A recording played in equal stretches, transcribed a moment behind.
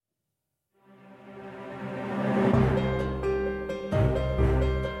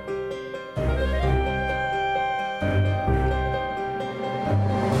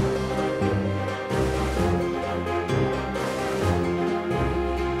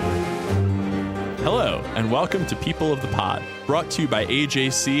Hello, and welcome to People of the Pod, brought to you by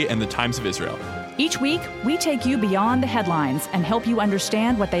AJC and the Times of Israel. Each week, we take you beyond the headlines and help you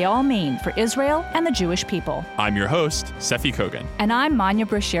understand what they all mean for Israel and the Jewish people. I'm your host, Seffi Kogan. And I'm Manya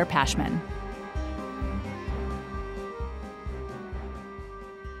Brashear Pashman.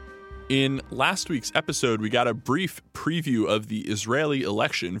 In last week's episode, we got a brief preview of the Israeli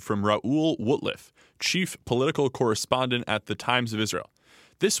election from Raoul Wootliff, chief political correspondent at the Times of Israel.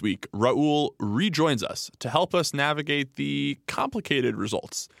 This week, Raoul rejoins us to help us navigate the complicated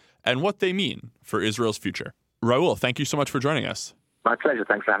results and what they mean for Israel's future. Raoul, thank you so much for joining us. My pleasure.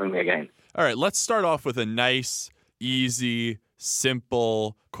 Thanks for having me again. All right, let's start off with a nice, easy,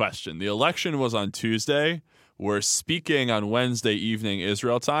 simple question. The election was on Tuesday. We're speaking on Wednesday evening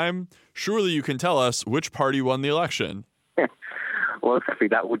Israel time. Surely you can tell us which party won the election. Well, Seffi,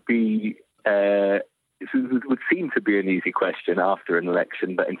 that would be it would seem to be an easy question after an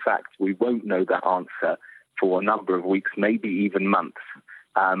election, but in fact, we won't know that answer for a number of weeks, maybe even months.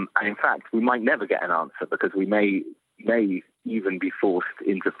 And in fact, we might never get an answer because we may even be forced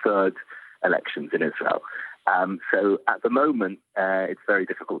into third elections in Israel. So at the moment, it's very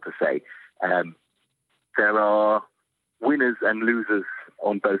difficult to say. There are winners and losers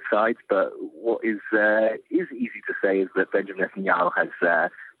on both sides, but what is easy to say is that Benjamin Netanyahu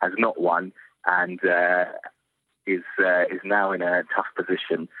has not won and is now in a tough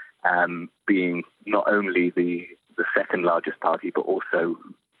position, being not only the second largest party, but also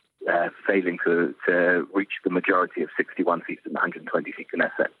failing to reach the majority of 61 seats in the 120 seat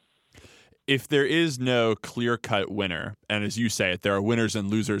Knesset. If there is no clear-cut winner, and as you say it, there are winners and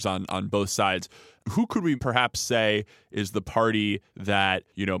losers on both sides, who could we perhaps say is the party that,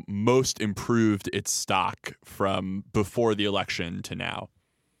 most improved its stock from before the election to now?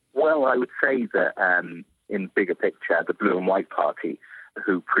 Well, I would say that in bigger picture, the Blue and White Party,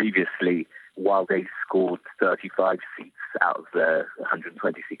 who previously, while they scored 35 seats out of the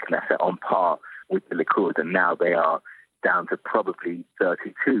 120 seat Knesset on par with the Likud, and now they are down to probably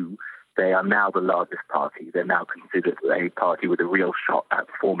 32, they are now the largest party. They're now considered a party with a real shot at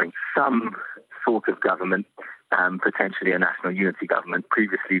forming some sort of government, potentially a national unity government.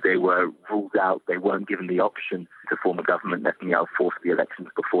 Previously, they were ruled out. They weren't given the option to form a government. Netanyahu forced the elections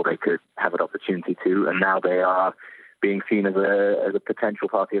before they could have an opportunity to, and now they are being seen as a potential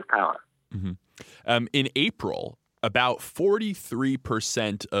party of power. Mm-hmm. In April, about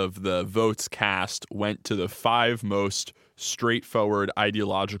 43% of the votes cast went to the five most straightforward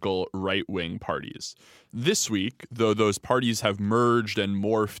ideological right-wing parties. This week, though those parties have merged and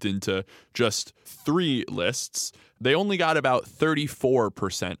morphed into just three lists, they only got about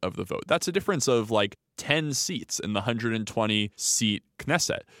 34% of the vote. That's a difference of 10 seats in the 120-seat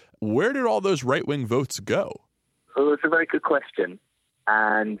Knesset. Where did all those right-wing votes go? Well, it's a very good question.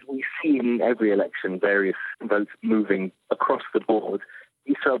 And we see in every election various votes moving across the board.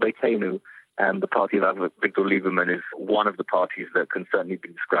 Yisrael Beitenu, the party of Avigdor Lieberman, is one of the parties that can certainly be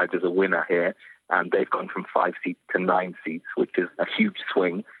described as a winner here. And they've gone from 5 seats to 9 seats, which is a huge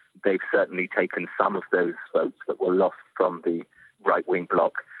swing. They've certainly taken some of those votes that were lost from the right-wing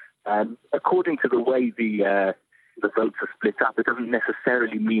bloc. According to the way the votes are split up, it doesn't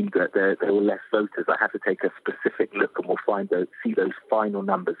necessarily mean that there were less voters. I have to take a specific look, and we'll see those final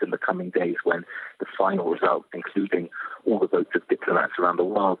numbers in the coming days when the final results, including all the votes of diplomats around the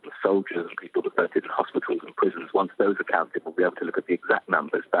world, and soldiers and people that voted in hospitals and prisons. Once those are counted, we'll be able to look at the exact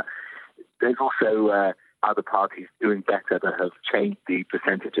numbers. But there's also other parties doing better that have changed the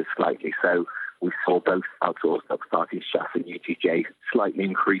percentages slightly. So we saw both ultra-Orthodox parties, Shas and UTJ, slightly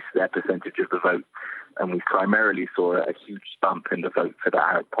increase their percentage of the vote. And we primarily saw a huge bump in the vote for the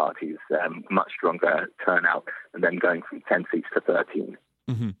Arab parties, much stronger turnout, and then going from 10 seats to 13.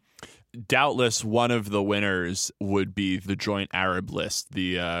 Mm-hmm. Doubtless one of the winners would be the Joint Arab List,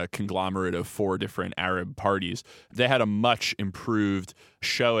 the conglomerate of 4 different Arab parties. They had a much improved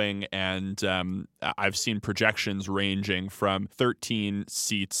showing, and I've seen projections ranging from 13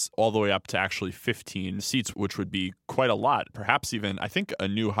 seats all the way up to actually 15 seats, which would be quite a lot. Perhaps even, I think, a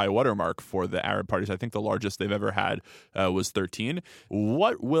new high watermark for the Arab parties. I think the largest they've ever had was 13.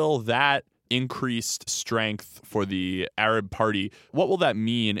 What will that increased strength for the Arab Party, what will that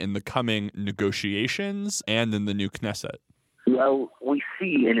mean in the coming negotiations and in the new Knesset? Well, we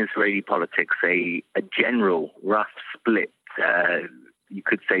see in Israeli politics a general rough split, you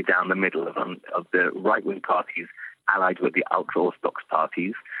could say down the middle of the right-wing parties allied with the ultra-Orthodox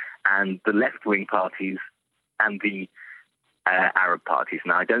parties and the left-wing parties and the Arab parties.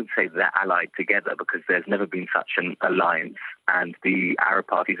 Now, I don't say they're allied together because there's never been such an alliance, and the Arab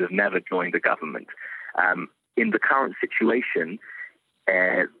parties have never joined the government. In the current situation,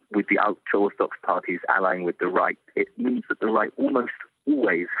 with the ultra-Orthodox parties allying with the right, it means that the right almost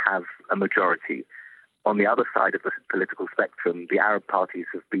always have a majority. On the other side of the political spectrum, the Arab parties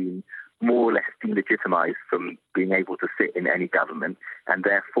have been more or less delegitimized from being able to sit in any government, and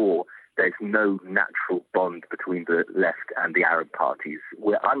therefore there's no natural bond between the left and the Arab parties.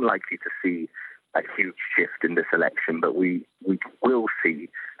 We're unlikely to see a huge shift in this election, but we will see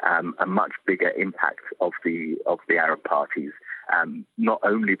a much bigger impact of the Arab parties. Not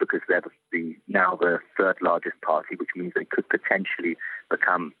only because they're now the third largest party, which means they could potentially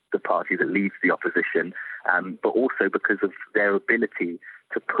become the party that leads the opposition, but also because of their ability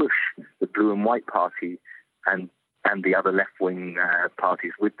to push the Blue and White Party and the other left-wing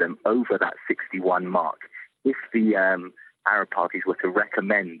parties with them over that 61 mark. If the Arab parties were to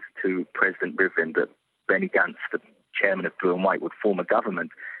recommend to President Rivlin that Benny Gantz, the chairman of Blue and White, would form a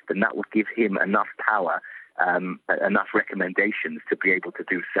government, then that would give him enough power, enough recommendations to be able to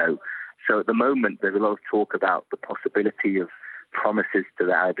do so. So at the moment, there's a lot of talk about the possibility of promises to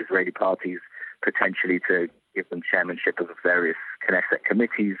the Arab Israeli parties, potentially to give them chairmanship of various Knesset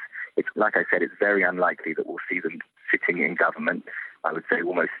committees. It's, like I said, it's very unlikely that we'll see them sitting in government. I would say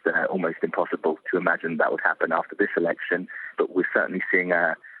almost impossible to imagine that would happen after this election, but we're certainly seeing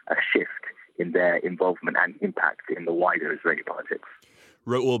a shift in their involvement and impact in the wider Israeli politics.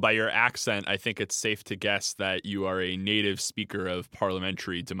 Raul, by your accent, I think it's safe to guess that you are a native speaker of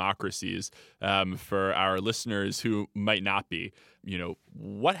parliamentary democracies. For our listeners who might not be,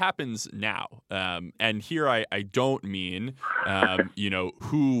 what happens now? And here I don't mean,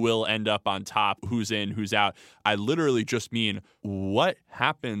 who will end up on top, who's in, who's out. I literally just mean what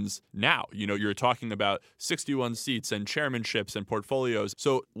happens now? You're talking about 61 seats and chairmanships and portfolios.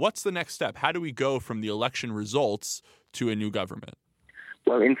 So what's the next step? How do we go from the election results to a new government?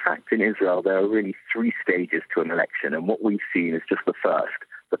 Well, in fact, in Israel, there are really three stages to an election, and what we've seen is just the first,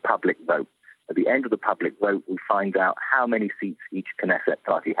 the public vote. At the end of the public vote, we find out how many seats each Knesset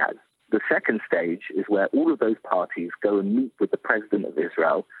party has. The second stage is where all of those parties go and meet with the president of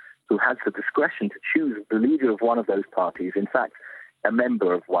Israel, who has the discretion to choose the leader of one of those parties, in fact, a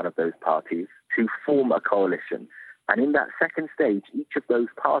member of one of those parties, to form a coalition. And in that second stage, each of those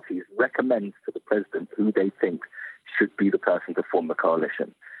parties recommends to the president who they think should be the person to form the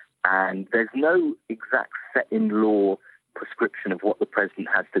coalition. And there's no exact set-in-law prescription of what the president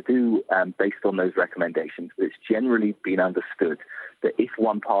has to do based on those recommendations, but it's generally been understood that if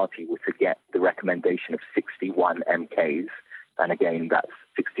one party were to get the recommendation of 61 MKs, and again, that's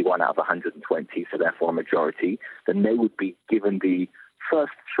 61 out of 120, so therefore a majority, then they would be given the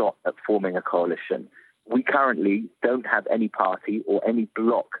first shot at forming a coalition. We currently don't have any party or any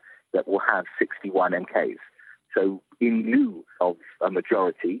bloc that will have 61 MKs. So in lieu of a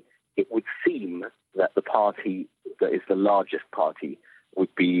majority, it would seem that the party that is the largest party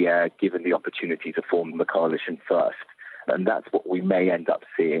would be given the opportunity to form the coalition first. And that's what we may end up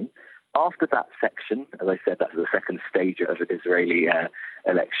seeing. After that section, as I said, that's the second stage of an Israeli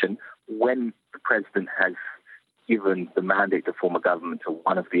election, when the president has given the mandate to form a government to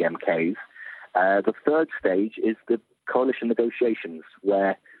one of the MKs, the third stage is the coalition negotiations,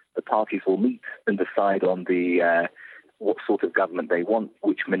 where the parties will meet and decide on the what sort of government they want,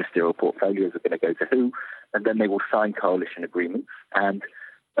 which ministerial portfolios are going to go to who, and then they will sign coalition agreements. And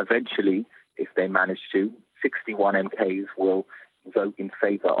eventually, if they manage to, 61 MKs will vote in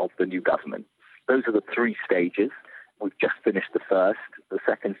favour of the new government. Those are the three stages. We've just finished the first. The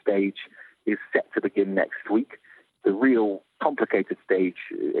second stage is set to begin next week. The real complicated stage,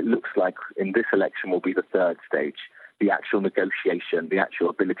 it looks like in this election, will be the third stage. The actual negotiation, the actual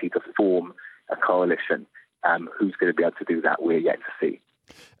ability to form a coalition. Who's going to be able to do that, we're yet to see.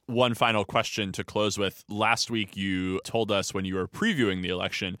 One final question to close with. Last week, you told us when you were previewing the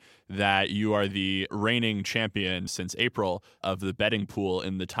election that you are the reigning champion since April of the betting pool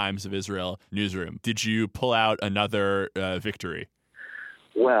in the Times of Israel newsroom. Did you pull out another victory?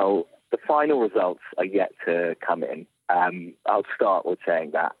 Well, the final results are yet to come in. I'll start with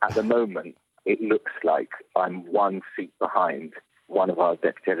saying that at the moment, it looks like I'm one seat behind one of our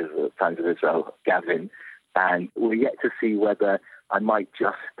deputy editors at the Times of Israel, Gavin, and we're yet to see whether I might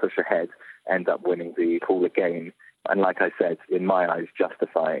just push ahead, end up winning the pool again, and like I said, in my eyes,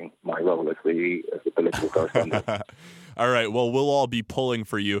 justifying my role as the political correspondent. All right. Well, we'll all be pulling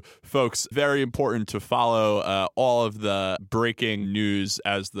for you. Folks, very important to follow all of the breaking news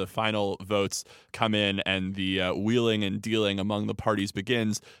as the final votes come in and the wheeling and dealing among the parties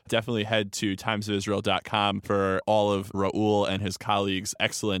begins. Definitely head to timesofisrael.com for all of Raul and his colleagues'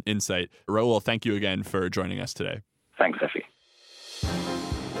 excellent insight. Raul, thank you again for joining us today. Thanks, Effie.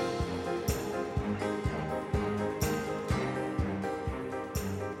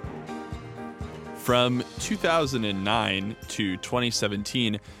 From 2009 to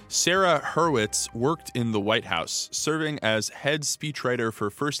 2017, Sarah Hurwitz worked in the White House, serving as head speechwriter for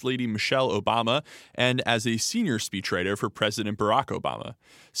First Lady Michelle Obama and as a senior speechwriter for President Barack Obama.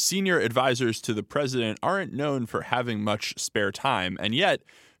 Senior advisors to the president aren't known for having much spare time, and yet,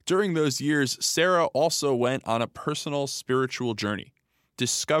 during those years, Sarah also went on a personal spiritual journey,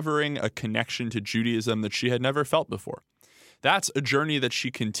 discovering a connection to Judaism that she had never felt before. That's a journey that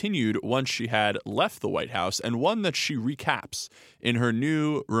she continued once she had left the White House, and one that she recaps in her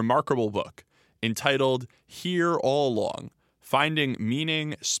new remarkable book entitled Here All Along: Finding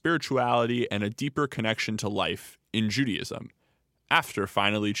Meaning, Spirituality, and a Deeper Connection to Life in Judaism, after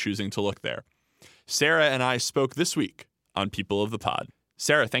finally choosing to look there. Sarah and I spoke this week on People of the Pod.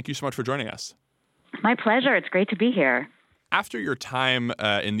 Sarah, thank you so much for joining us. My pleasure. It's great to be here. After your time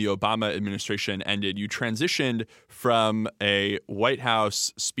in the Obama administration ended, you transitioned from a White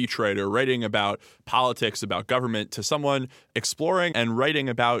House speechwriter writing about politics, about government, to someone exploring and writing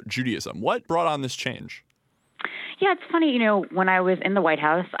about Judaism. What brought on this change? Yeah, it's funny. When I was in the White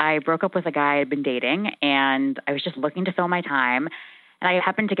House, I broke up with a guy I'd been dating, and I was just looking to fill my time. And I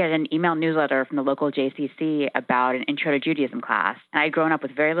happened to get an email newsletter from the local JCC about an Intro to Judaism class. And I'd grown up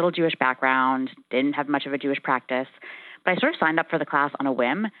with very little Jewish background, didn't have much of a Jewish practice. But I sort of signed up for the class on a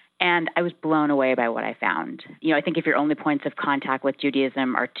whim, and I was blown away by what I found. I think if your only points of contact with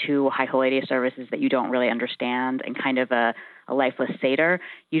Judaism are two high holy day services that you don't really understand and kind of a lifeless Seder,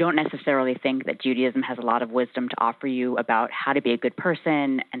 you don't necessarily think that Judaism has a lot of wisdom to offer you about how to be a good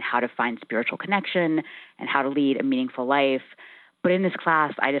person and how to find spiritual connection and how to lead a meaningful life. But in this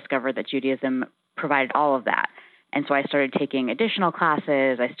class, I discovered that Judaism provided all of that. And so I started taking additional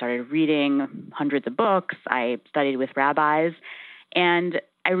classes. I started reading hundreds of books. I studied with rabbis. And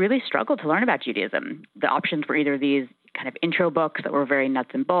I really struggled to learn about Judaism. The options were either these kind of intro books that were very nuts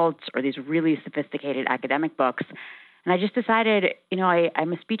and bolts or these really sophisticated academic books. And I just decided,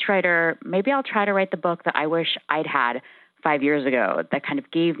 I'm a speechwriter. Maybe I'll try to write the book that I wish I'd had 5 years ago that kind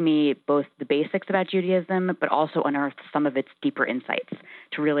of gave me both the basics about Judaism, but also unearthed some of its deeper insights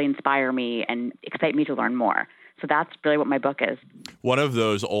to really inspire me and excite me to learn more. So that's really what my book is. One of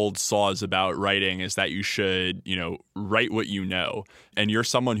those old saws about writing is that you should, write what you know. And you're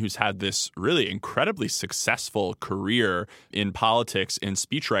someone who's had this really incredibly successful career in politics, in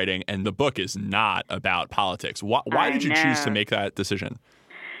speechwriting, and the book is not about politics. Why did you choose to make that decision?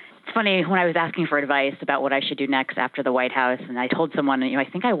 It's funny, when I was asking for advice about what I should do next after the White House, and I told someone, I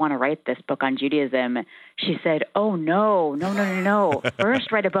think I want to write this book on Judaism, she said, oh, no.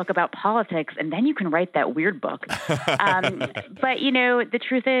 First write a book about politics, and then you can write that weird book. But, the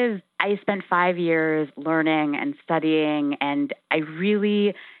truth is, I spent 5 years learning and studying, and I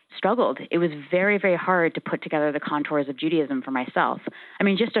really struggled. It was very, very hard to put together the contours of Judaism for myself.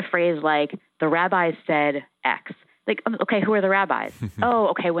 Just a phrase like, the rabbis said X. Okay, who are the rabbis? Oh,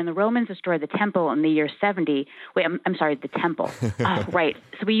 okay, when the Romans destroyed the temple in the year 70, I'm sorry, the temple. Oh, right.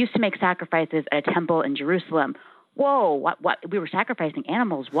 So we used to make sacrifices at a temple in Jerusalem. Whoa, what? We were sacrificing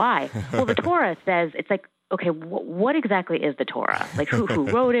animals. Why? Well, the Torah says, it's like, okay, what exactly is the Torah? Who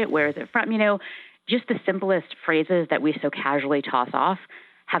wrote it? Where is it from? Just the simplest phrases that we so casually toss off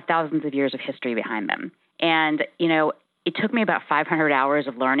have thousands of years of history behind them. And, it took me about 500 hours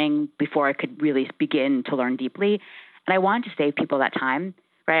of learning before I could really begin to learn deeply. And I wanted to save people that time,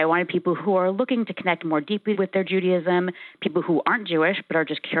 right? I wanted people who are looking to connect more deeply with their Judaism, people who aren't Jewish but are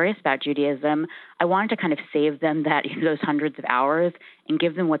just curious about Judaism. I wanted to kind of save them those hundreds of hours and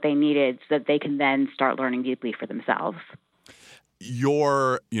give them what they needed so that they can then start learning deeply for themselves.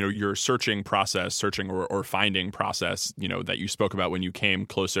 Your searching or finding process, that you spoke about when you came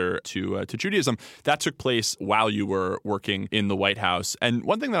closer to Judaism, that took place while you were working in the White House. And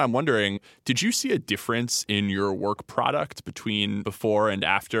one thing that I'm wondering, did you see a difference in your work product between before and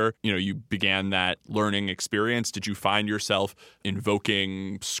after, you began that learning experience? Did you find yourself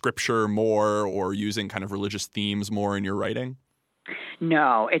invoking scripture more or using kind of religious themes more in your writing?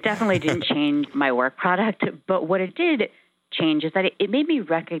 No, it definitely didn't change my work product. But what it did change is that it made me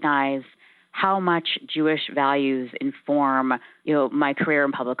recognize how much Jewish values inform, my career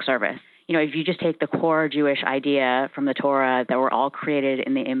in public service. If you just take the core Jewish idea from the Torah that we're all created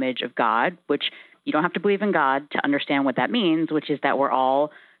in the image of God, which you don't have to believe in God to understand what that means, which is that we're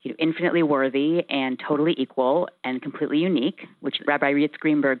all infinitely worthy and totally equal and completely unique, which Rabbi Ritz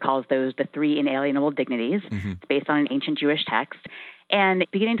Greenberg calls those the three inalienable dignities. Mm-hmm. It's based on an ancient Jewish text. And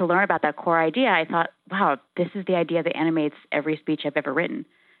beginning to learn about that core idea, I thought, wow, this is the idea that animates every speech I've ever written.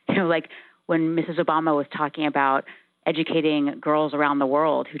 Like when Mrs. Obama was talking about educating girls around the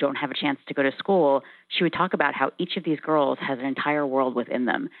world who don't have a chance to go to school, she would talk about how each of these girls has an entire world within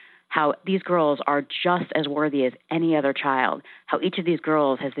them, how these girls are just as worthy as any other child, how each of these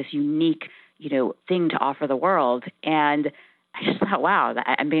girls has this unique, thing to offer the world. And I just thought, wow,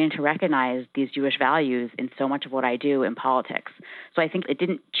 I'm beginning to recognize these Jewish values in so much of what I do in politics. So I think it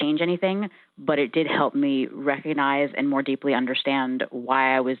didn't change anything, but it did help me recognize and more deeply understand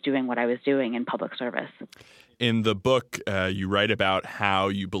why I was doing what I was doing in public service. In the book, you write about how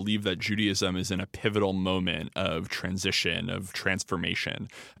you believe that Judaism is in a pivotal moment of transition, of transformation.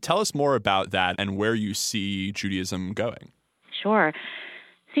 Tell us more about that and where you see Judaism going. Sure.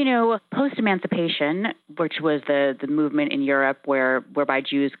 So, post-emancipation, which was the movement in Europe whereby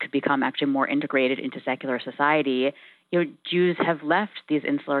Jews could become actually more integrated into secular society, Jews have left these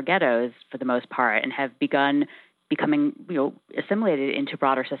insular ghettos for the most part and have begun becoming, assimilated into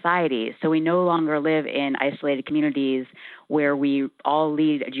broader society. So we no longer live in isolated communities where we all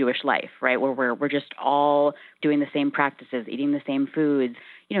lead a Jewish life, right? Where we're just all doing the same practices, eating the same foods.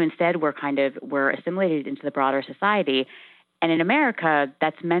 Instead we're assimilated into the broader society. And in America,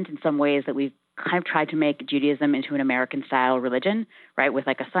 that's meant in some ways that we've kind of tried to make Judaism into an American-style religion, right, with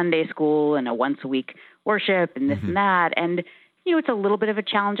like a Sunday school and a once-a-week worship and this and that. And, it's a little bit of a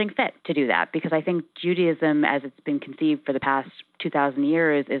challenging fit to do that because I think Judaism, as it's been conceived for the past 2,000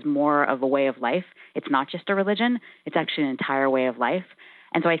 years, is more of a way of life. It's not just a religion. It's actually an entire way of life.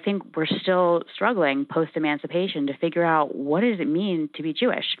 And so I think we're still struggling post-emancipation to figure out what does it mean to be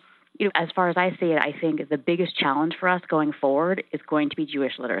Jewish. As far as I see it, I think the biggest challenge for us going forward is going to be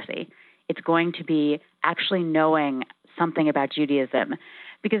Jewish literacy. It's going to be actually knowing something about Judaism.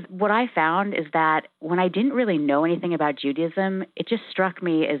 Because what I found is that when I didn't really know anything about Judaism, it just struck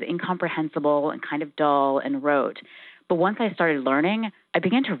me as incomprehensible and kind of dull and rote. But once I started learning, I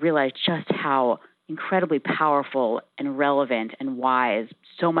began to realize just how incredibly powerful and relevant and wise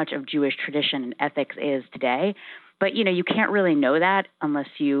so much of Jewish tradition and ethics is today. But, you can't really know that unless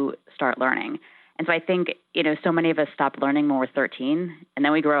you start learning. And so I think, so many of us stop learning when we're 13, and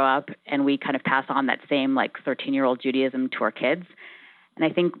then we grow up and we kind of pass on that same 13-year-old Judaism to our kids. And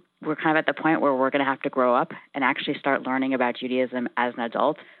I think we're kind of at the point where we're going to have to grow up and actually start learning about Judaism as an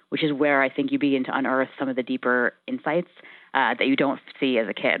adult, which is where I think you begin to unearth some of the deeper insights that you don't see as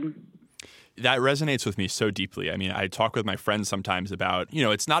a kid. That resonates with me so deeply. I mean, I talk with my friends sometimes about,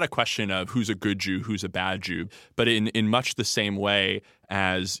 it's not a question of who's a good Jew, who's a bad Jew, but in much the same way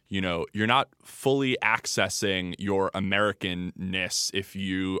as, you're not fully accessing your Americanness if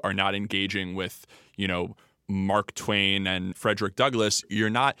you are not engaging with, Mark Twain and Frederick Douglass. You're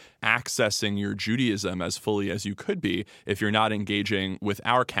not accessing your Judaism as fully as you could be if you're not engaging with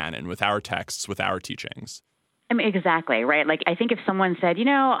our canon, with our texts, with our teachings. I mean, exactly, right? I think if someone said,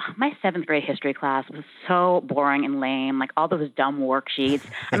 my 7th grade history class was so boring and lame, all those dumb worksheets.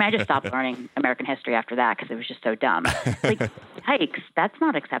 I just stopped learning American history after that because it was just so dumb. Yikes, that's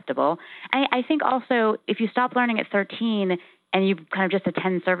not acceptable. I think also if you stop learning at 13 and you kind of just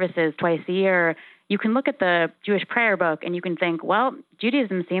attend services twice a year, you can look at the Jewish prayer book and you can think, well,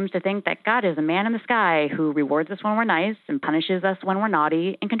 Judaism seems to think that God is a man in the sky who rewards us when we're nice and punishes us when we're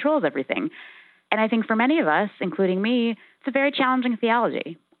naughty and controls everything. And I think for many of us, including me, it's a very challenging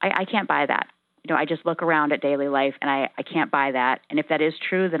theology. I can't buy that. I just look around at daily life and I can't buy that. And if that is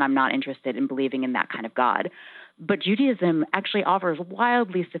true, then I'm not interested in believing in that kind of God. But Judaism actually offers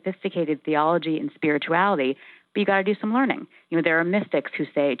wildly sophisticated theology and spirituality, but you got to do some learning. There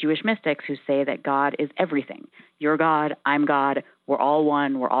are Jewish mystics who say that God is everything. You're God, I'm God, we're all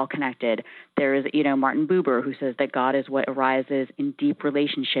one, we're all connected. There's, Martin Buber, who says that God is what arises in deep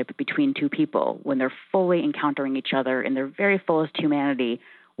relationship between two people. When they're fully encountering each other in their very fullest humanity,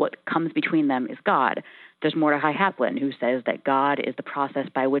 what comes between them is God. There's Mordechai Kaplan, who says that God is the process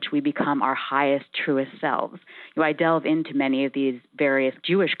by which we become our highest, truest selves. I delve into many of these various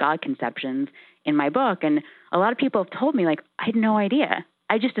Jewish God conceptions in my book, and a lot of people have told me, I had no idea.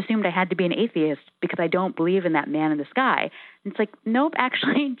 I just assumed I had to be an atheist because I don't believe in that man in the sky. And it's nope,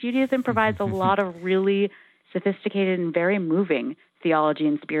 actually, Judaism provides a lot of really sophisticated and very moving theology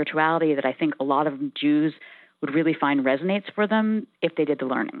and spirituality that I think a lot of Jews would really find resonates for them if they did the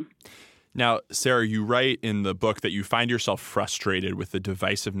learning. Now, Sarah, you write in the book that you find yourself frustrated with the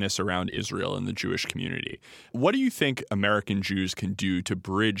divisiveness around Israel and the Jewish community. What do you think American Jews can do to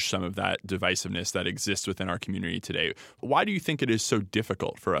bridge some of that divisiveness that exists within our community today? Why do you think it is so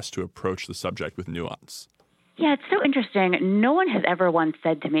difficult for us to approach the subject with nuance? Yeah, it's so interesting. No one has ever once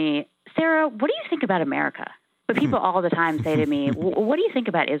said to me, Sarah, what do you think about America? But people all the time say to me, what do you think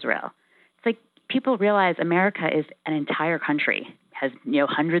about Israel? It's people realize America is an entire country. Has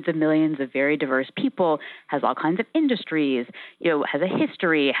hundreds of millions of very diverse people, has all kinds of industries, has a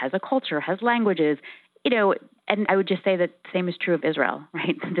history, has a culture, has languages. And I would just say that the same is true of Israel,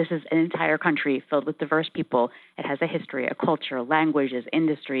 right? This is an entire country filled with diverse people. It has a history, a culture, languages,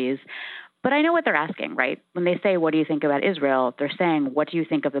 industries. But I know what they're asking, right? When they say, what do you think about Israel? They're saying, what do you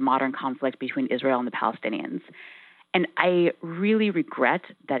think of the modern conflict between Israel and the Palestinians? And I really regret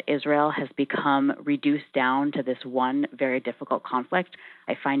that Israel has become reduced down to this one very difficult conflict.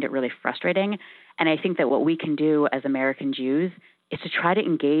 I find it really frustrating. And I think that what we can do as American Jews is to try to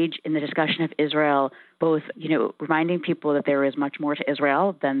engage in the discussion of Israel, both, reminding people that there is much more to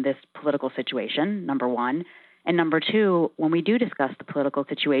Israel than this political situation, number one. And number two, when we do discuss the political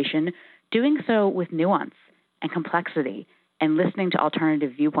situation, doing so with nuance and complexity and listening to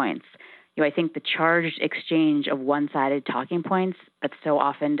alternative viewpoints. I think the charged exchange of one-sided talking points that so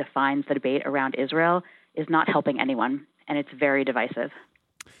often defines the debate around Israel is not helping anyone, and it's very divisive.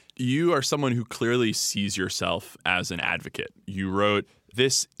 You are someone who clearly sees yourself as an advocate. You wrote,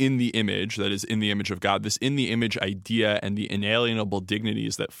 this in the image, that is in the image of God, this in the image idea and the inalienable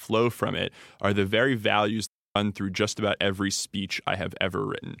dignities that flow from it are the very values run through just about every speech I have ever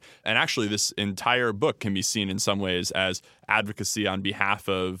written. And actually, this entire book can be seen in some ways as advocacy on behalf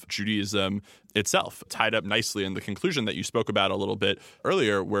of Judaism itself, tied up nicely in the conclusion that you spoke about a little bit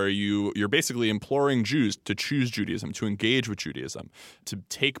earlier, where you're basically imploring Jews to choose Judaism, to engage with Judaism, to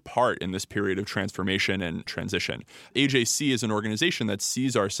take part in this period of transformation and transition. AJC is an organization that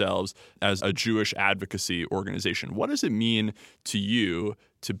sees ourselves as a Jewish advocacy organization. What does it mean to you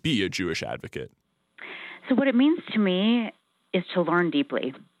to be a Jewish advocate? So what it means to me is to learn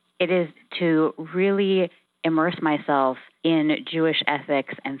deeply. It is to really immerse myself in Jewish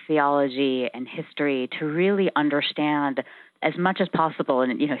ethics and theology and history to really understand as much as possible.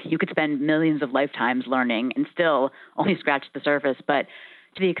 And, you could spend millions of lifetimes learning and still only scratch the surface. But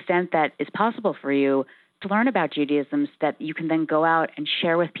to the extent that it's possible for you to learn about Judaism so that you can then go out and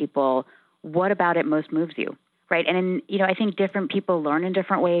share with people what about it most moves you. Right. And, I think different people learn in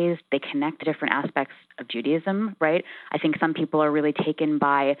different ways. They connect to different aspects of Judaism. Right. I think some people are really taken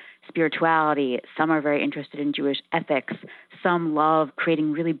by spirituality. Some are very interested in Jewish ethics. Some love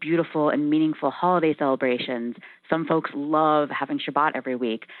creating really beautiful and meaningful holiday celebrations. Some folks love having Shabbat every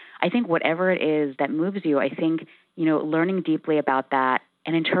week. I think whatever it is that moves you, I think, learning deeply about that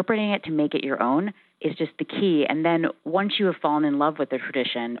and interpreting it to make it your own is just the key. And then once you have fallen in love with the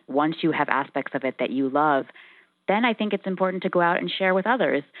tradition, once you have aspects of it that you love, then I think it's important to go out and share with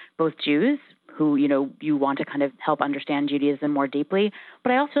others, both Jews who, you want to kind of help understand Judaism more deeply.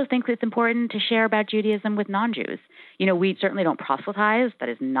 But I also think it's important to share about Judaism with non-Jews. We certainly don't proselytize. That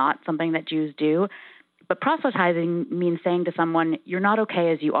is not something that Jews do. But proselytizing means saying to someone, you're not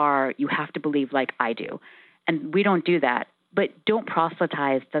okay as you are. You have to believe like I do. And we don't do that. But don't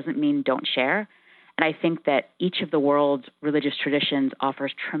proselytize doesn't mean don't share. And I think that each of the world's religious traditions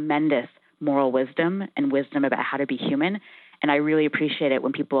offers tremendous moral wisdom and wisdom about how to be human. And I really appreciate it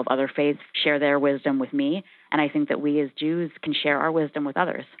when people of other faiths share their wisdom with me. And I think that we as Jews can share our wisdom with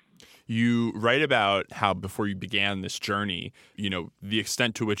others. You write about how before you began this journey, the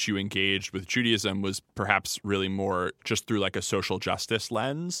extent to which you engaged with Judaism was perhaps really more just through like a social justice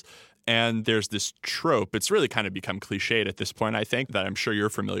lens. And there's this trope, it's really kind of become cliched at this point, I think, that I'm sure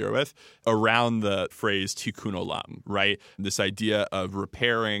you're familiar with, around the phrase tikkun olam, right? This idea of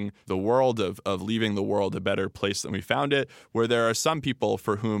repairing the world, of leaving the world a better place than we found it, where there are some people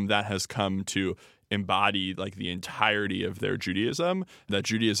for whom that has come to embody like the entirety of their Judaism, that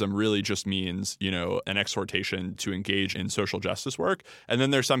Judaism really just means, an exhortation to engage in social justice work. And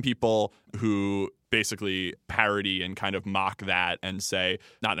then there's some people who basically parody and kind of mock that and say,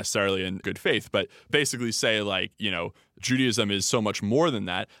 not necessarily in good faith, but basically say like, Judaism is so much more than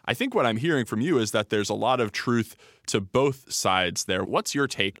that. I think what I'm hearing from you is that there's a lot of truth to both sides there. What's your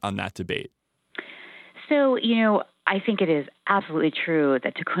take on that debate? So, I think it is absolutely true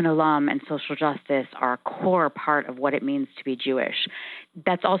that tikkun olam and social justice are a core part of what it means to be Jewish.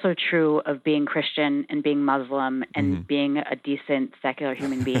 That's also true of being Christian and being Muslim and being a decent secular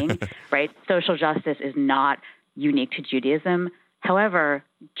human being, right? Social justice is not unique to Judaism. However,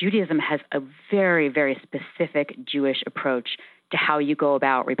 Judaism has a very, very specific Jewish approach to how you go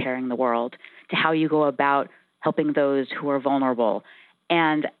about repairing the world, to how you go about helping those who are vulnerable.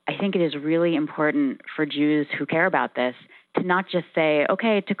 And I think it is really important for Jews who care about this to not just say,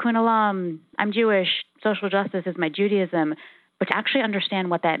 okay, tikkun olam, I'm Jewish, social justice is my Judaism, but to actually understand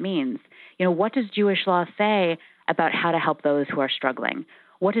what that means. What does Jewish law say about how to help those who are struggling?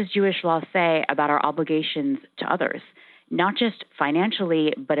 What does Jewish law say about our obligations to others? Not just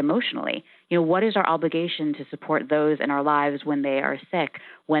financially, but emotionally. What is our obligation to support those in our lives when they are sick,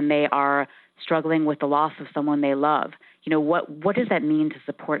 when they are struggling with the loss of someone they love? what does that mean to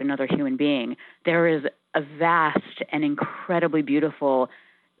support another human being? There is a vast and incredibly beautiful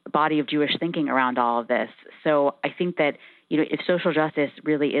body of Jewish thinking around all of this. So I think that, if social justice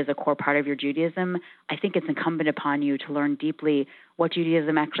really is a core part of your Judaism, I think it's incumbent upon you to learn deeply what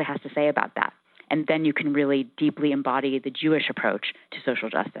Judaism actually has to say about that. And then you can really deeply embody the Jewish approach to social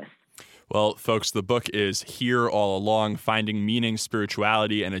justice. Well, folks, the book is Here All Along, Finding Meaning,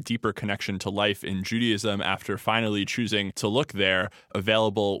 Spirituality, and a Deeper Connection to Life in Judaism After Finally Choosing to Look There,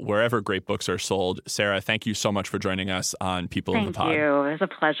 available wherever great books are sold. Sarah, thank you so much for joining us on People of the Pod. Thank you. It was a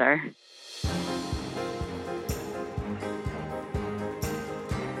pleasure.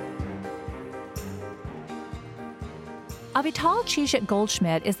 Avital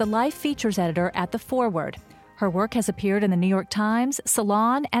Chishit-Goldschmidt is the Life Features editor at The Forward. Her work has appeared in the New York Times,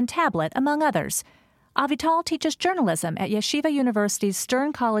 Salon, and Tablet, among others. Avital teaches journalism at Yeshiva University's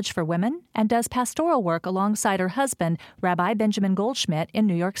Stern College for Women and does pastoral work alongside her husband, Rabbi Benjamin Goldschmidt, in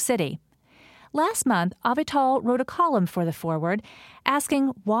New York City. Last month, Avital wrote a column for The Forward asking,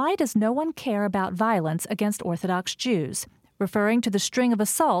 "Why does no one care about violence against Orthodox Jews?" referring to the string of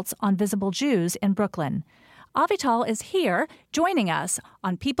assaults on visible Jews in Brooklyn. Avital is here joining us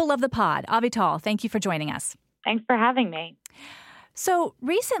on People of the Pod. Avital, thank you for joining us. Thanks for having me. So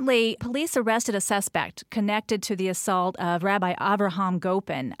recently, police arrested a suspect connected to the assault of Rabbi Avraham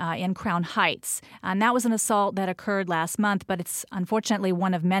Gopin in Crown Heights. And that was an assault that occurred last month, but it's unfortunately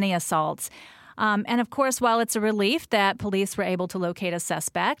one of many assaults. And of course, while it's a relief that police were able to locate a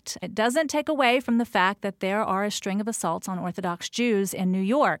suspect, it doesn't take away from the fact that there are a string of assaults on Orthodox Jews in New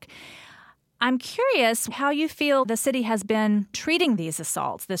York. I'm curious how you feel the city has been treating these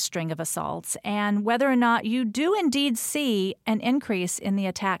assaults, this string of assaults, and whether or not you do indeed see an increase in the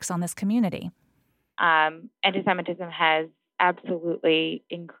attacks on this community. Anti-Semitism has absolutely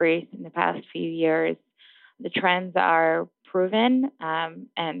increased in the past few years. The trends are proven,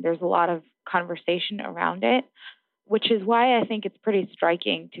 and there's a lot of conversation around it, which is why I think it's pretty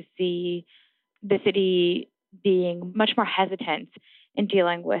striking to see the city being much more hesitant in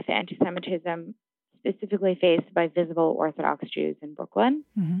dealing with anti-Semitism specifically faced by visible Orthodox Jews in Brooklyn.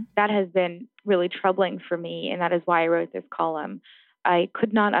 Mm-hmm. That has been really troubling for me, and that is why I wrote this column. I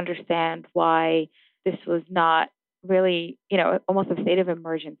could not understand why this was not really, almost a state of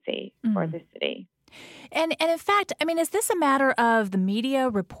emergency for the city. And in fact, is this a matter of the media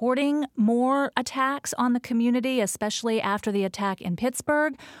reporting more attacks on the community, especially after the attack in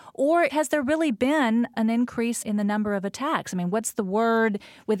Pittsburgh? Or has there really been an increase in the number of attacks? What's the word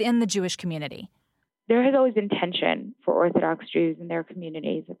within the Jewish community? There has always been tension for Orthodox Jews in their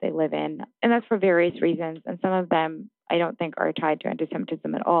communities that they live in, and that's for various reasons. And some of them I don't think are tied to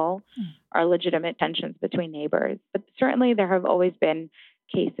anti-Semitism at all, are legitimate tensions between neighbors. But certainly there have always been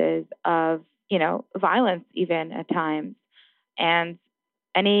cases of violence even at times. And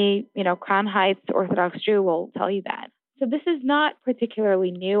any, Crown Heights Orthodox Jew will tell you that. So this is not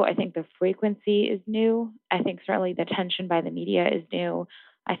particularly new. I think the frequency is new. I think certainly the tension by the media is new.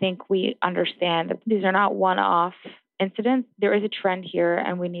 I think we understand that these are not one-off incidents. There is a trend here,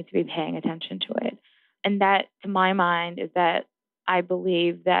 and we need to be paying attention to it. And that, to my mind, is that I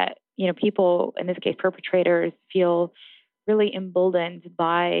believe that, people, in this case, perpetrators, feel really emboldened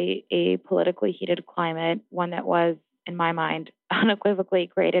by a politically heated climate, one that was, in my mind, unequivocally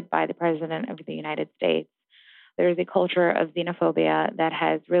created by the President of the United States. There is a culture of xenophobia that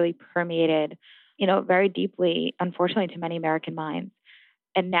has really permeated, very deeply, unfortunately, to many American minds.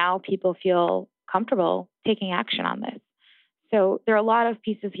 And now people feel comfortable taking action on this. So there are a lot of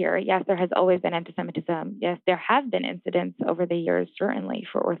pieces here. Yes, there has always been anti-Semitism. Yes, there have been incidents over the years, certainly,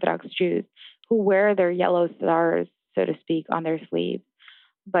 for Orthodox Jews who wear their yellow stars, so to speak, on their sleeves.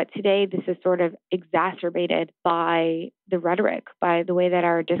 But today, this is sort of exacerbated by the rhetoric, by the way that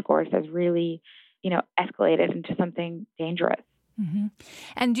our discourse has really, escalated into something dangerous. Mm-hmm.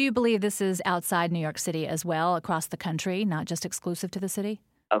 And do you believe this is outside New York City as well, across the country, not just exclusive to the city?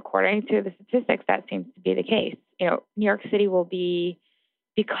 According to the statistics, that seems to be the case. New York City will be,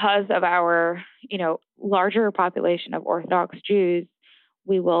 because of our, larger population of Orthodox Jews,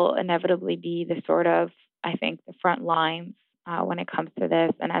 we will inevitably be the sort of, I think, the front lines when it comes to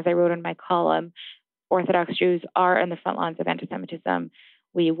this. And as I wrote in my column, Orthodox Jews are in the front lines of anti-Semitism.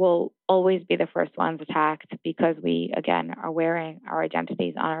 We will always be the first ones attacked because we, again, are wearing our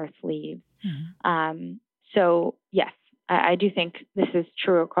identities on our sleeves. Mm-hmm. So, yes, I do think this is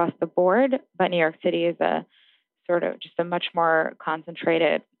true across the board, but New York City is a sort of just a much more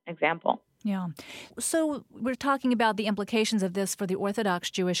concentrated example. Yeah. So we're talking about the implications of this for the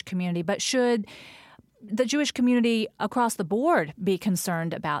Orthodox Jewish community, but should the Jewish community across the board be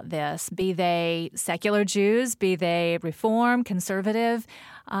concerned about this? Be they secular Jews, be they Reform, conservative?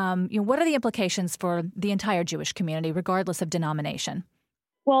 What are the implications for the entire Jewish community, regardless of denomination?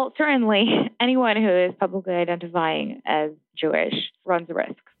 Well, certainly anyone who is publicly identifying as Jewish runs a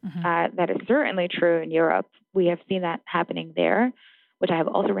risk. That is certainly true in Europe. We have seen that happening there, which I have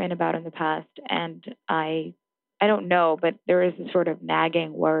also written about in the past. And I don't know, but there is a sort of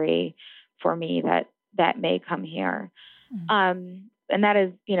nagging worry for me that may come here. And that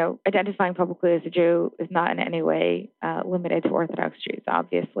is, identifying publicly as a Jew is not in any way limited to Orthodox Jews,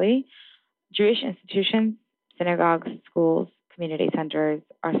 obviously. Jewish institutions, synagogues, schools, community centers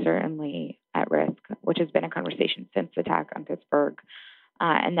are certainly at risk, which has been a conversation since the attack on Pittsburgh.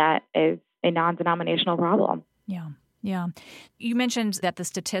 And that is a non-denominational problem. Yeah. You mentioned that the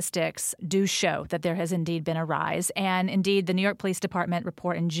statistics do show that there has indeed been a rise. And indeed, the New York Police Department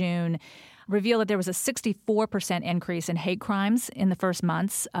report in June revealed that there was a 64% increase in hate crimes in the first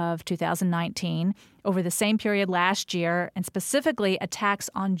months of 2019 over the same period last year, and specifically attacks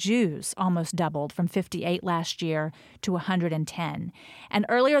on Jews almost doubled from 58 last year to 110. And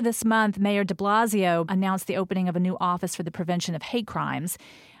earlier this month, Mayor de Blasio announced the opening of a new office for the prevention of hate crimes.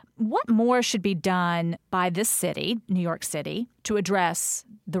 What more should be done by this city, New York City, to address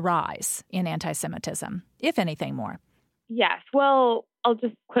the rise in anti-Semitism, if anything more? Yes. Well, I'll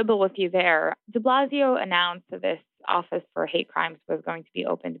just quibble with you there. De Blasio announced that this office for hate crimes was going to be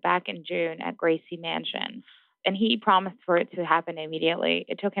opened back in June at Gracie Mansion. And he promised for it to happen immediately.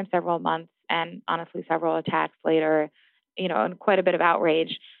 It took him several months and honestly several attacks later, and quite a bit of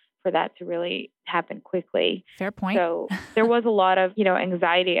outrage for that to really happen quickly. Fair point. So there was a lot of,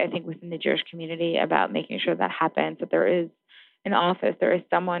 anxiety, I think, within the Jewish community about making sure that happens, that there is an office, there is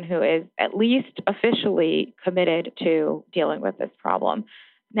someone who is at least officially committed to dealing with this problem.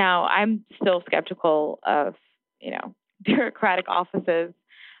 Now, I'm still skeptical of, bureaucratic offices,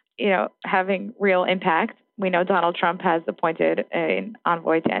 having real impact. We know Donald Trump has appointed an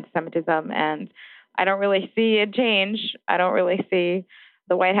envoy to anti-Semitism, and I don't really see a change. I don't really see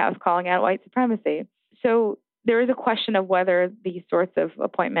the White House calling out white supremacy. So there is a question of whether these sorts of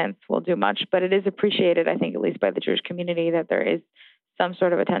appointments will do much, but it is appreciated, I think, at least by the Jewish community, that there is some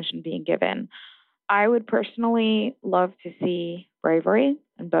sort of attention being given. I would personally love to see bravery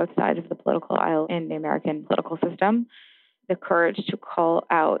on both sides of the political aisle in the American political system, the courage to call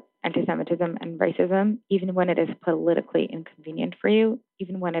out anti-Semitism and racism, even when it is politically inconvenient for you,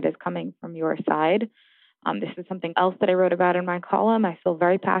 even when it is coming from your side. This is something else that I wrote about in my column. I feel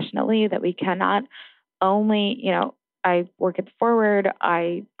very passionately that we cannot only, I work at the Forward,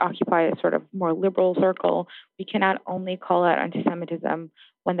 I occupy a sort of more liberal circle. We cannot only call out anti-Semitism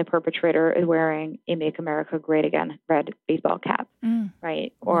when the perpetrator is wearing a Make America Great Again red baseball cap,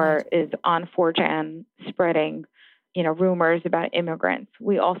 right? Or is on 4chan spreading, rumors about immigrants.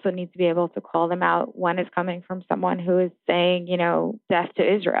 We also need to be able to call them out when it's coming from someone who is saying, death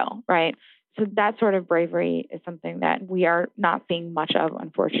to Israel, right? So that sort of bravery is something that we are not seeing much of,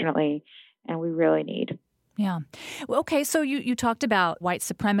 unfortunately, and we really need. Yeah. Well, okay, so you talked about white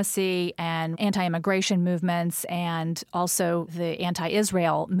supremacy and anti-immigration movements and also the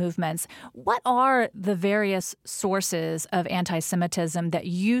anti-Israel movements. What are the various sources of anti-Semitism that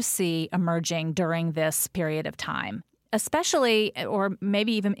you see emerging during this period of time? Especially, or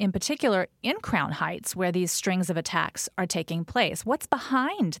maybe even in particular, in Crown Heights, where these strings of attacks are taking place. What's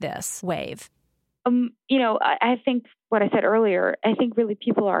behind this wave? I think what I said earlier, I think really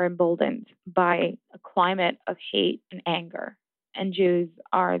people are emboldened by a climate of hate and anger, and Jews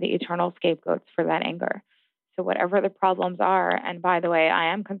are the eternal scapegoats for that anger. So whatever the problems are, and by the way,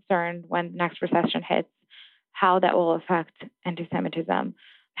 I am concerned when the next recession hits, how that will affect anti-Semitism,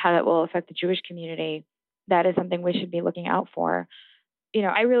 how that will affect the Jewish community. That is something we should be looking out for.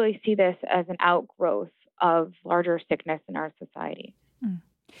 I really see this as an outgrowth of larger sickness in our society.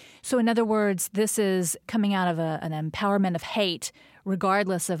 So in other words, this is coming out of an empowerment of hate,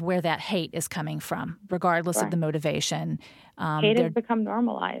 regardless of where that hate is coming from, regardless of the motivation. Hate has become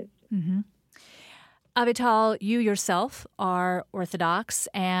normalized. Mm-hmm. Avital, you yourself are Orthodox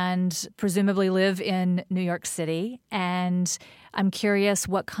and presumably live in New York City. And I'm curious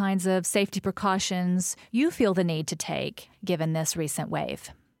what kinds of safety precautions you feel the need to take given this recent wave.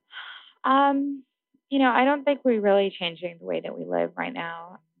 I don't think we're really changing the way that we live right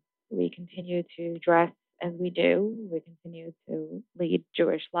now. We continue to dress as we do. We continue to lead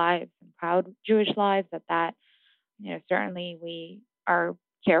Jewish lives and proud Jewish lives at that. Certainly we are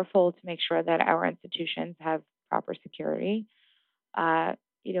careful to make sure that our institutions have proper security. I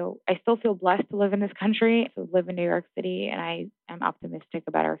still feel blessed to live in this country, to live in New York City, and I am optimistic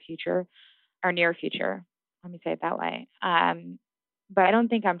about our future. our near future. Let me say it that way. But I don't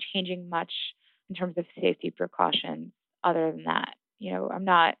think I'm changing much in terms of safety precautions other than that. I'm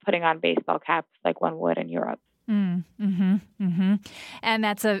not putting on baseball caps like one would in Europe. Mm-hmm, mm-hmm. And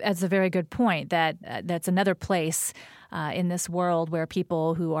that's a very good point. That's another place in this world where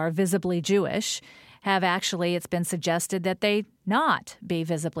people who are visibly Jewish have actually, it's been suggested that they not be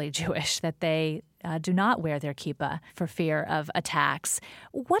visibly Jewish, that they do not wear their kippah for fear of attacks.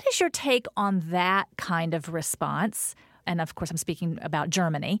 What is your take on that kind of response? And of course, I'm speaking about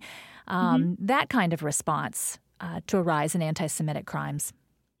Germany. That kind of response to a rise in anti-Semitic crimes.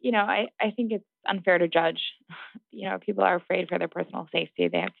 I think it's unfair to judge. People are afraid for their personal safety.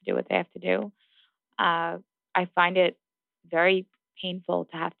 They have to do what they have to do. I find it very painful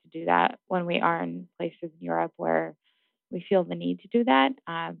to have to do that when we are in places in Europe where we feel the need to do that,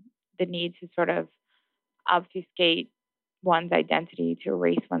 the need to sort of obfuscate one's identity, to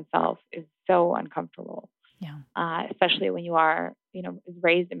erase oneself is so uncomfortable. Yeah. Especially when you are, as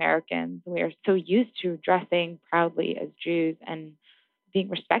raised Americans, we are so used to dressing proudly as Jews and being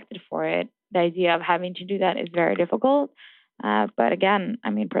respected for it. The idea of having to do that is very difficult. But again,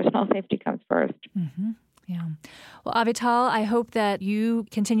 personal safety comes first. Mm-hmm. Yeah. Well, Avital, I hope that you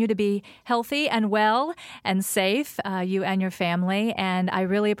continue to be healthy and well and safe, you and your family. And I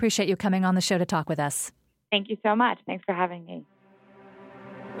really appreciate you coming on the show to talk with us. Thank you so much. Thanks for having me.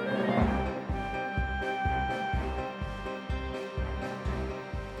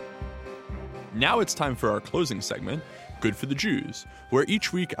 Now it's time for our closing segment, Good for the Jews, where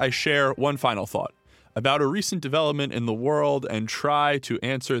each week I share one final thought about a recent development in the world and try to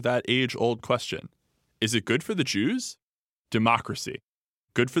answer that age-old question. Is it good for the Jews? Democracy.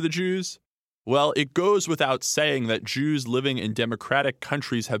 Good for the Jews? Well, it goes without saying that Jews living in democratic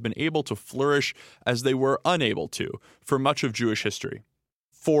countries have been able to flourish as they were unable to for much of Jewish history.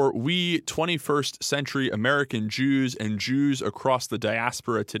 For we 21st century American Jews and Jews across the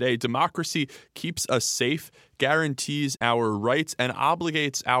diaspora today, democracy keeps us safe, guarantees our rights, and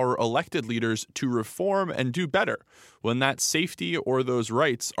obligates our elected leaders to reform and do better when that safety or those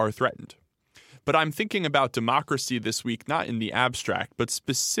rights are threatened. But I'm thinking about democracy this week not in the abstract, but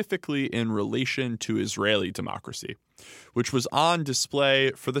specifically in relation to Israeli democracy, which was on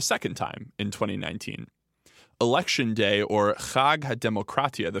display for the second time in 2019. Election Day, or Chag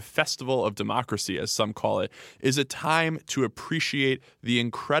HaDemokratia, the Festival of Democracy, as some call it, is a time to appreciate the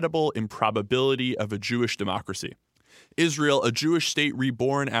incredible improbability of a Jewish democracy. Israel, a Jewish state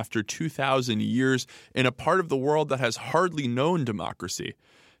reborn after 2,000 years in a part of the world that has hardly known democracy,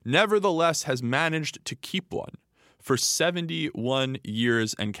 nevertheless has managed to keep one for 71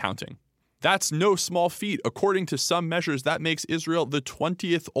 years and counting. That's no small feat. According to some measures, that makes Israel the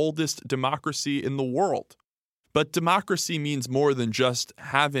 20th oldest democracy in the world. But democracy means more than just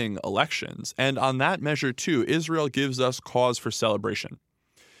having elections, and on that measure, too, Israel gives us cause for celebration.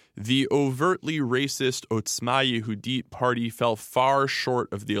 The overtly racist Otzma Yehudit party fell far short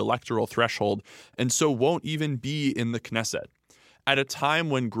of the electoral threshold and so won't even be in the Knesset. At a time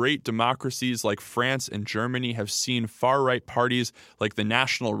when great democracies like France and Germany have seen far-right parties like the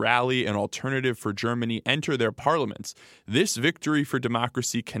National Rally and Alternative for Germany enter their parliaments, this victory for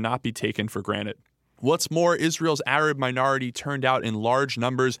democracy cannot be taken for granted. What's more, Israel's Arab minority turned out in large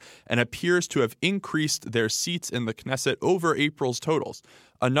numbers and appears to have increased their seats in the Knesset over April's totals,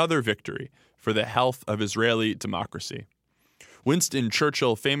 another victory for the health of Israeli democracy. Winston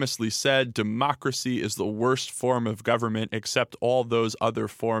Churchill famously said, "Democracy is the worst form of government except all those other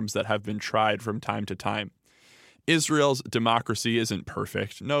forms that have been tried from time to time." Israel's democracy isn't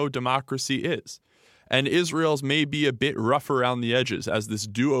perfect. No, democracy is. And Israel's may be a bit rough around the edges as this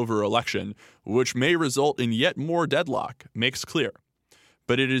do-over election, which may result in yet more deadlock, makes clear.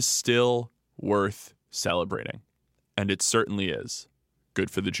 But it is still worth celebrating. And it certainly is. Good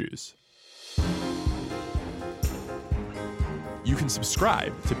for the Jews. You can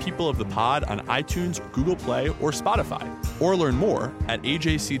subscribe to People of the Pod on iTunes, Google Play, or Spotify, or learn more at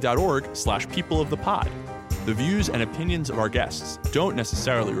ajc.org/peopleofthepod. The views and opinions of our guests don't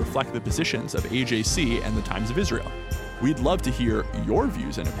necessarily reflect the positions of AJC and the Times of Israel. We'd love to hear your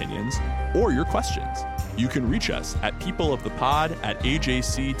views and opinions or your questions. You can reach us at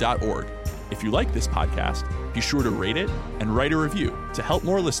peopleofthepod@ajc.org. If you like this podcast, be sure to rate it and write a review to help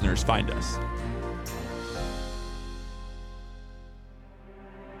more listeners find us.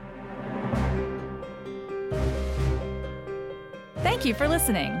 Thank you for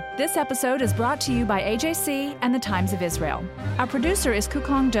listening. This episode is brought to you by AJC and the Times of Israel. Our producer is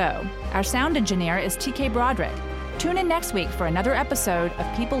Kukong Do. Our sound engineer is TK Broderick. Tune in next week for another episode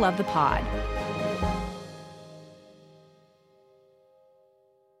of People of the Pod.